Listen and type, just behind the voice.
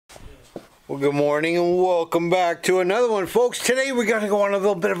Well, good morning and welcome back to another one, folks. Today we're going to go on a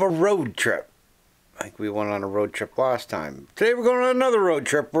little bit of a road trip. Like we went on a road trip last time. Today we're going on another road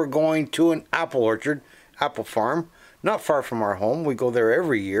trip. We're going to an apple orchard, apple farm, not far from our home. We go there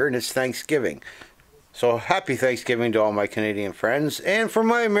every year and it's Thanksgiving. So happy Thanksgiving to all my Canadian friends. And for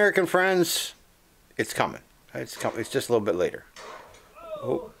my American friends, it's coming. It's just a little bit later.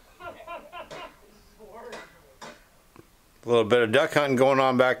 Oh. A little bit of duck hunting going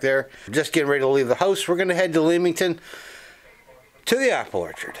on back there. Just getting ready to leave the house. We're going to head to Leamington to the apple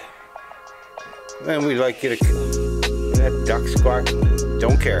orchard. And we'd like you to... That duck squawk.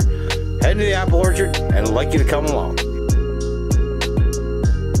 Don't care. Head to the apple orchard and I'd like you to come along.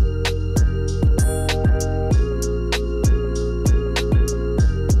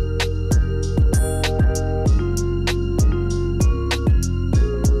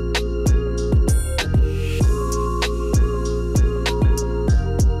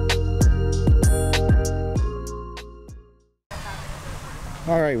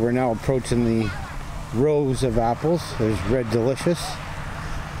 Alright, we're now approaching the rows of apples. There's Red Delicious,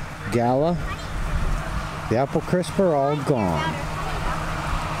 Gala. The Apple Crisp are all gone.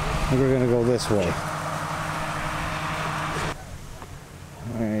 I think we're going to go this way.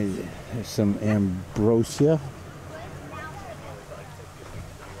 Alright, there's some Ambrosia.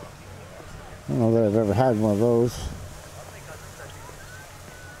 I don't know that I've ever had one of those.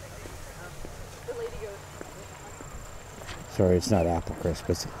 Sorry, it's not Apple Crisp,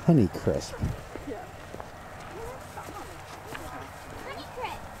 it's Honey Crisp. Yeah.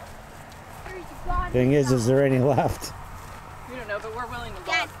 Thing is there any left? We don't know, but we're willing to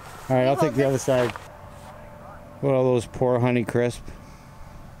buy. Alright, I'll take the other side. What are those poor Honey Crisp?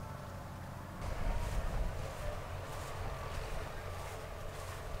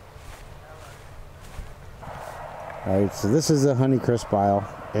 Alright, so this is the Honey Crisp aisle,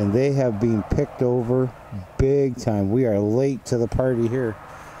 and they have been picked over big time. We are late to the party here.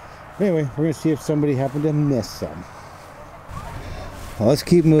 Anyway, we're going to see if somebody happened to miss some. Well, let's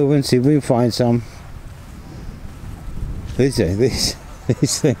keep moving, see if we can find some. These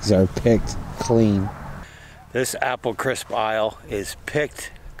things are picked clean. This Apple Crisp aisle is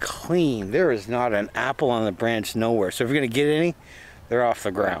picked clean. There is not an apple on the branch nowhere. So if you're going to get any, they're off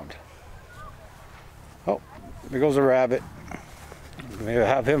the ground. Oh, there goes a rabbit. Maybe I'll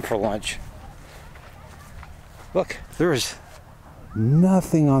have him for lunch. Look, there is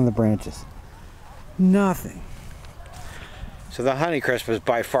nothing on the branches. Nothing. So the Honey Crisp is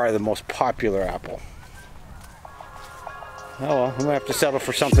by far the most popular apple. Oh well, I'm gonna have to settle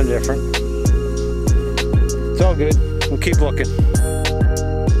for something different. It's all good. We'll keep looking.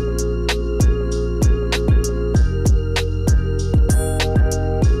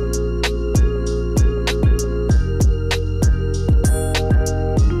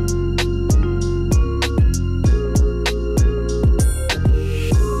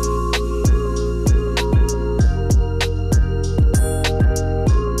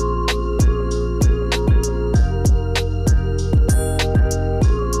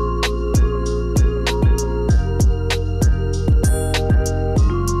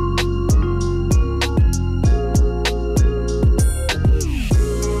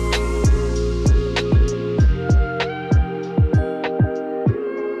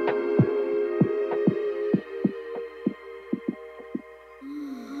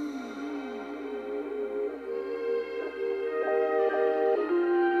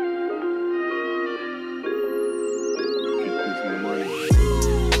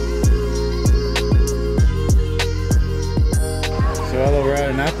 Well, we're at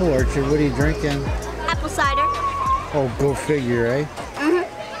an apple orchard. What are you drinking? Apple cider. Oh, go figure, eh?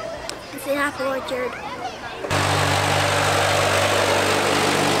 Mm-hmm. It's an apple orchard.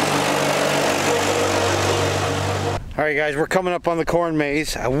 Alright guys, we're coming up on the corn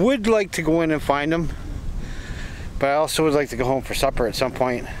maze. I would like to go in and find them, but I also would like to go home for supper at some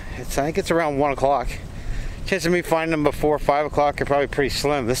point. I think it's around 1 o'clock. Chance of me finding them before 5 o'clock are probably pretty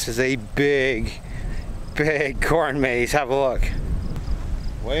slim. This is a big corn maze. Have a look.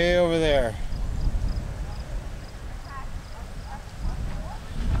 Way over there.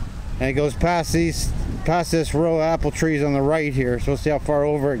 And it goes past this row of apple trees on the right here, so we'll see how far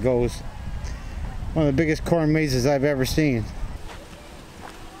over it goes. One of the biggest corn mazes I've ever seen.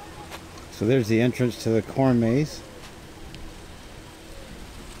 So there's the entrance to the corn maze.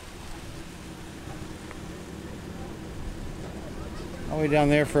 All the way down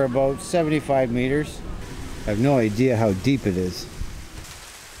there for about 75 meters. I have no idea how deep it is.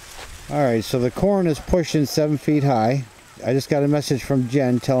 Alright, so the corn is pushing 7 feet high. I just got a message from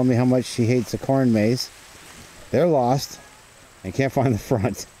Jen telling me how much she hates the corn maze. They're lost. I can't find the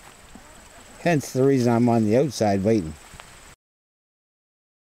front. Hence the reason I'm on the outside waiting.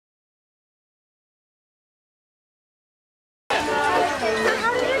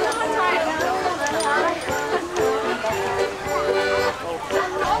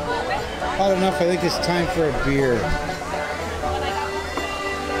 Hot enough, I think it's time for a beer.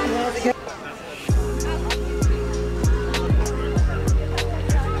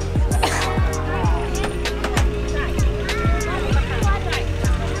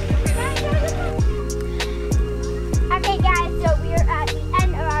 Okay guys, so we are at the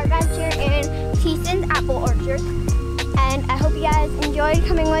end of our adventure in Thiessen's apple orchard. And I hope you guys enjoyed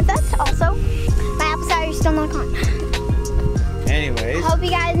coming with us. Also, my apple cider is still not gone. Anyways. Hope you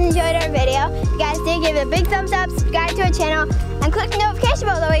guys enjoyed our video. If you guys did, give it a big thumbs up, subscribe to our channel, and click the notification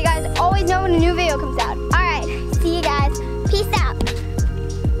bell that way you guys always know when a new video comes out. Alright, see you guys. Peace out.